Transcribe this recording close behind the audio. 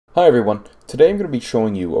Hi everyone, today I'm going to be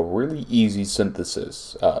showing you a really easy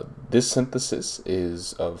synthesis. This synthesis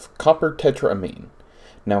is of copper tetramine.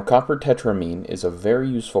 Now copper tetramine is a very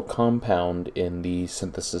useful compound in the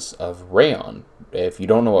synthesis of rayon. If you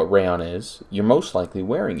don't know what rayon is, you're most likely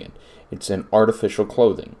wearing it. It's in artificial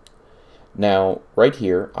clothing. Now right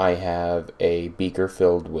here I have a beaker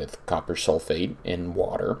filled with copper sulfate in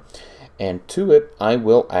water, and to it I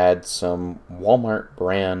will add some Walmart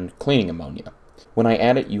brand cleaning ammonia. When I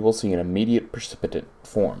add it, you will see an immediate precipitate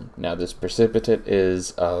form. Now this precipitate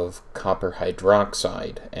is of copper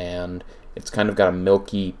hydroxide, and it's kind of got a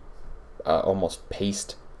milky, almost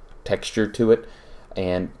paste texture to it,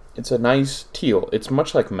 and it's a nice teal. It's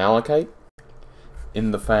much like malachite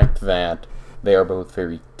in the fact that they are both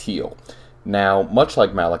very teal. Now, much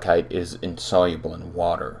like malachite is insoluble in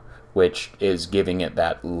water, which is giving it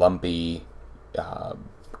that lumpy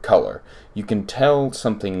color. You can tell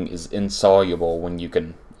something is insoluble when you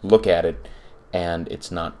can look at it and it's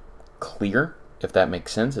not clear, if that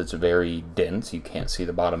makes sense. It's very dense. You can't see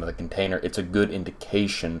the bottom of the container. It's a good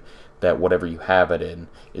indication that whatever you have it in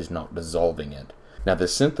is not dissolving it. Now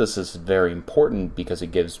this synthesis is very important because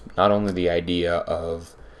it gives not only the idea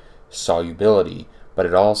of solubility, but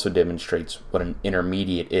it also demonstrates what an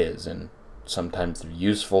intermediate is, and sometimes they're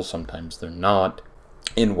useful, sometimes they're not,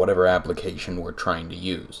 in whatever application we're trying to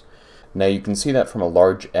use. Now you can see that from a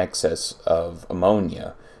large excess of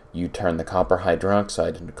ammonia, you turn the copper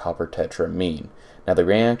hydroxide into copper tetramine. Now the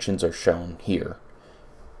reactions are shown here,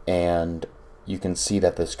 and you can see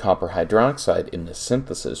that this copper hydroxide in the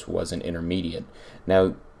synthesis was an intermediate.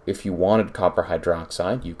 Now if you wanted copper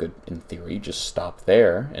hydroxide, you could in theory just stop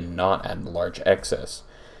there and not add a large excess.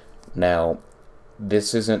 Now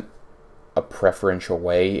this isn't a preferential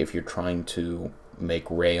way if you're trying to make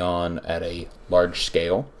rayon at a large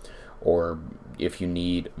scale, or if you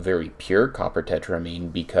need very pure copper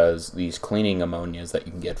tetramine, because these cleaning ammonias that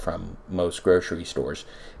you can get from most grocery stores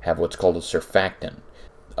have what's called a surfactant.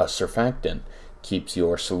 A surfactant keeps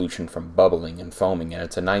your solution from bubbling and foaming, and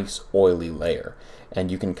it's a nice oily layer,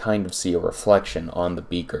 and you can kind of see a reflection on the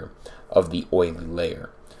beaker of the oily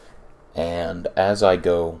layer. And as I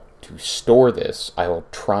go to store this, I will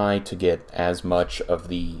try to get as much of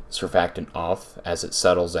the surfactant off as it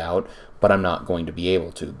settles out, but I'm not going to be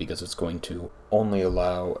able to, because it's going to only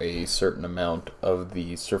allow a certain amount of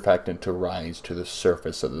the surfactant to rise to the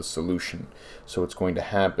surface of the solution. So what's going to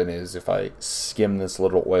happen is if I skim this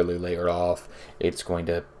little oily layer off, it's going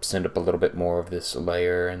to send up a little bit more of this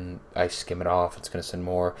layer, and I skim it off, it's going to send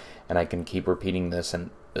more, and I can keep repeating this,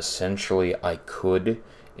 and essentially I could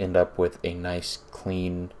end up with a nice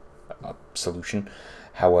clean solution.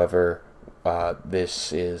 However,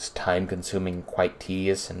 this is time consuming, quite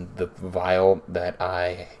tedious, and the vial that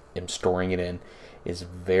I am storing it in is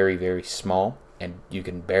very, very small, and you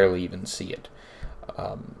can barely even see it.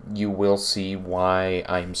 You will see why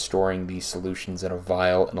I'm storing these solutions in a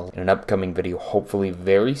vial in an upcoming video, hopefully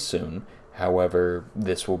very soon. However,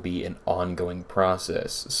 this will be an ongoing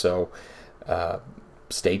process, so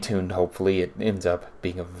stay tuned. Hopefully it ends up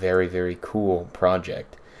being a very, very cool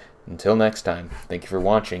project. Until next time, thank you for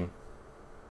watching.